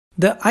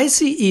The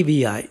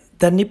ICEVI,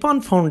 the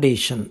Nippon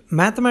Foundation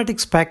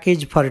Mathematics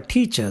Package for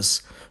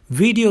Teachers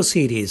video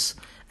series,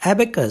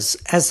 Abacus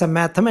as a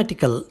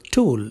Mathematical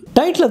Tool.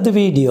 Title of the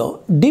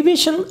video: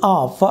 Division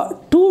of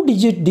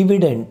 2-digit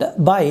dividend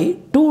by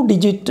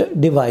 2-digit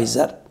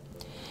divisor.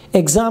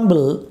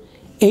 Example: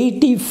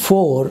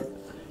 84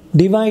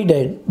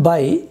 divided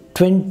by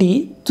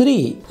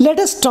 23. Let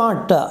us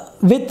start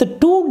with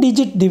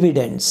 2-digit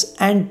dividends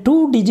and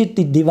 2-digit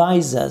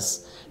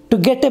divisors to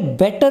get a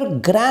better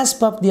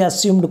grasp of the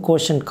assumed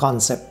quotient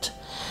concept.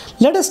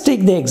 Let us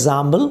take the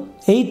example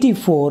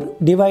 84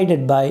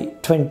 divided by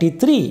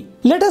 23.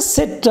 Let us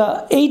set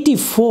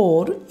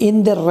 84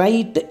 in the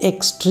right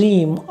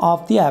extreme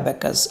of the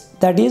abacus.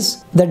 That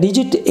is, the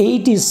digit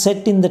 8 is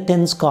set in the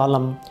tens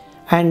column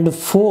and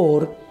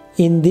 4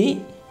 in the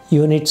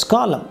units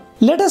column.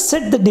 Let us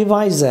set the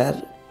divisor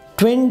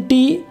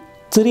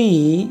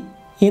 23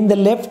 in the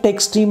left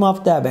extreme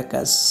of the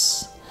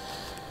abacus.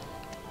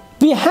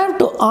 We have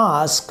to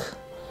ask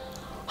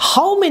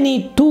how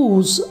many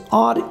 2's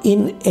are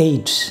in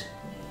 8,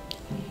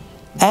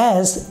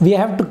 as we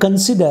have to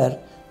consider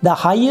the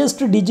highest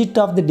digit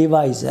of the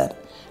divisor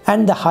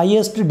and the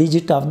highest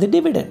digit of the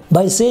dividend.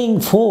 By saying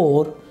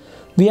 4,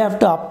 we have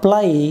to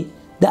apply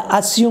the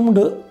assumed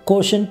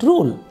quotient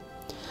rule.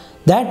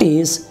 That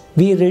is,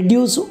 we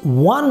reduce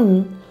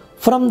 1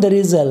 from the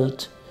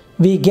result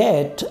we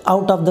get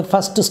out of the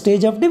first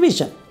stage of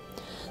division.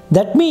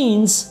 That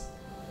means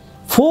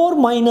 4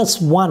 minus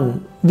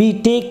 1,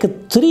 we take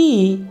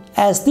 3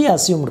 as the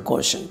assumed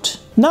quotient.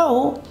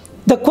 Now,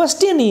 the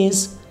question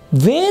is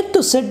where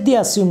to set the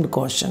assumed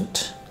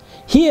quotient.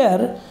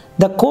 Here,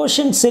 the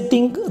quotient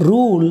setting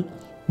rule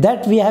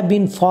that we have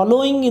been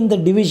following in the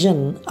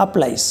division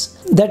applies.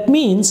 That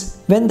means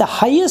when the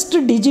highest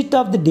digit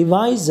of the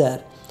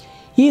divisor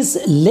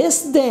is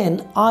less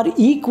than or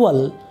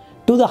equal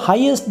to the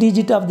highest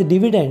digit of the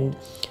dividend,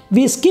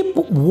 we skip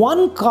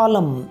one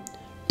column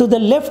to the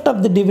left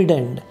of the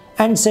dividend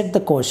and set the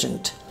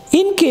quotient.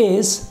 In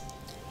case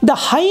the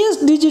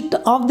highest digit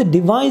of the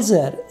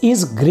divisor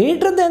is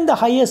greater than the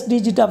highest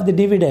digit of the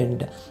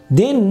dividend,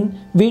 then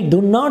we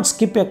do not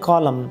skip a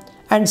column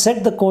and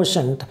set the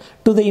quotient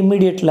to the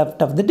immediate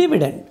left of the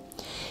dividend.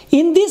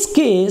 In this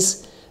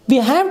case, we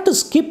have to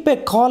skip a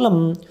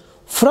column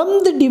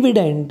from the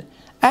dividend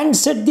and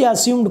set the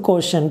assumed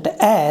quotient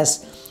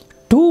as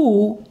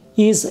 2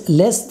 is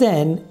less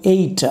than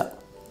 8.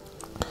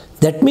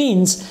 That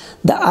means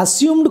the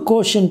assumed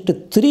quotient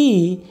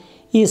 3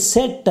 is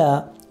set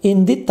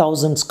in the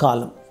thousands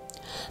column.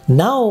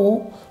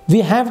 Now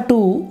we have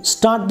to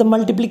start the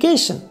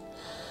multiplication.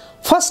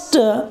 First,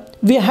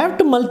 we have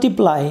to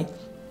multiply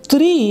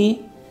 3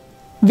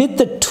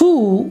 with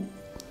 2,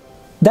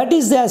 that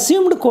is the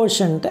assumed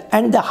quotient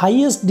and the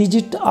highest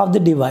digit of the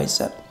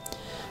divisor.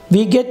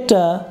 We get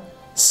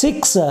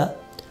 6,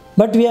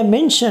 but we have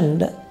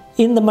mentioned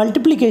in the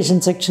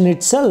multiplication section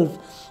itself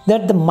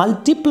that the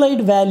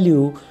multiplied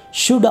value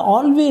should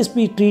always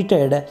be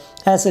treated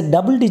as a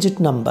double-digit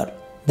number.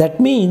 That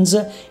means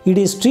it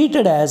is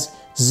treated as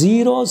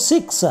 0,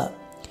 6.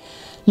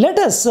 Let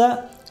us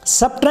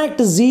subtract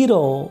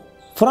 0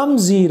 from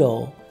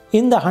 0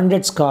 in the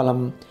hundreds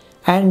column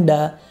and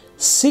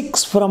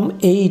 6 from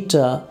 8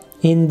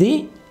 in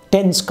the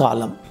tens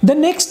column. The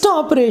next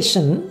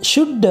operation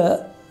should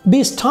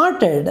be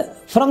started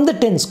from the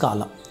tens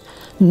column.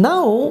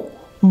 Now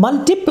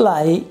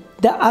multiply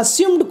the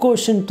assumed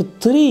quotient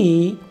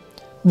 3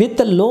 with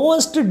the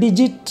lowest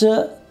digit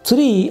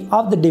 3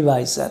 of the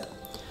divisor.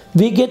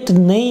 We get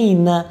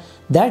 9,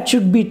 that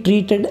should be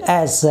treated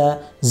as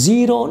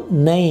 0,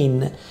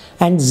 9,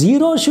 and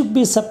 0 should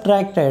be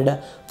subtracted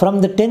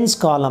from the tens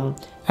column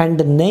and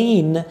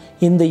 9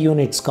 in the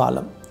units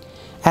column.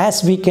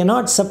 As we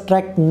cannot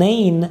subtract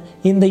 9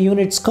 in the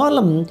units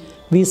column,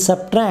 we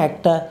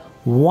subtract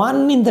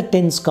 1 in the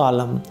tens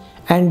column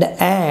and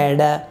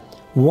add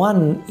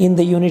 1 in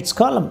the units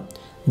column.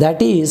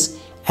 That is,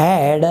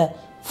 add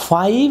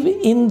 5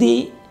 in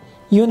the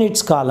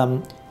units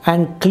column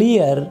and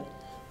clear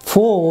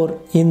 4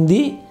 in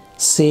the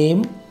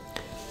same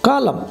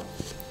column.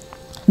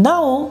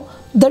 Now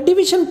the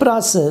division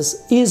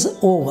process is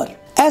over.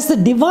 As the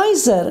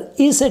divisor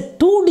is a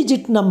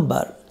 2-digit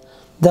number,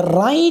 the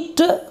right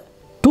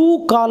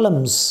 2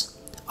 columns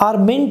are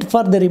meant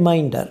for the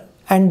remainder,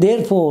 and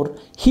therefore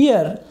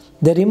here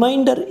the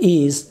remainder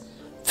is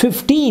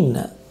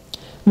 15.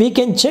 We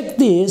can check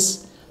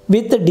this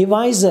with the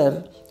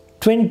divisor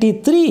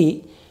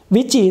 23,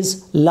 which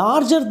is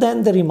larger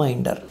than the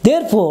remainder.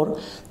 Therefore,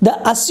 the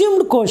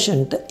assumed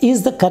quotient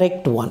is the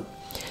correct one.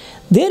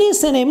 There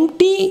is an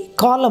empty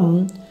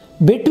column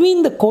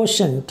between the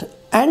quotient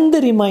and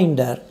the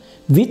remainder,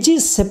 which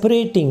is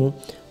separating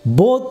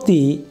both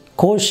the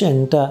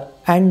quotient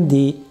and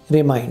the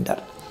remainder.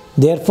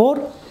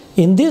 Therefore,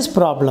 in this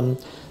problem,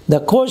 the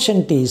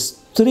quotient is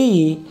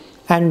 3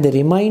 and the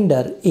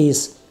remainder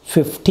is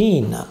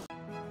 15.